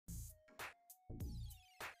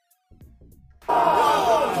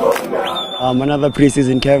Another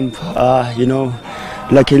pre-season camp,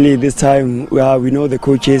 luckily this time we know the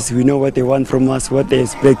coaches, we know what they want from us, what they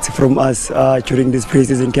expect from us during this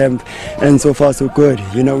pre-season camp, and so far so good.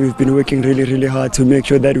 We've been working really hard to make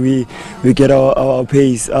sure that we get our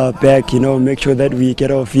pace back, make sure that we get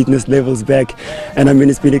our fitness levels back. And I mean,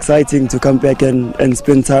 it's been exciting to come back and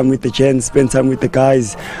spend time with the gents, spend time with the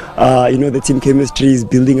guys. The team chemistry is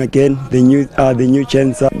building again. The new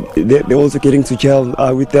gents, they're also getting to gel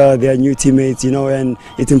with their new teammates, and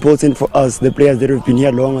it's important for us, the players that have been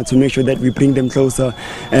here longer, to make sure that we bring them closer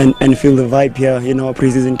and feel the vibe here in our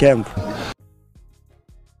pre-season camp.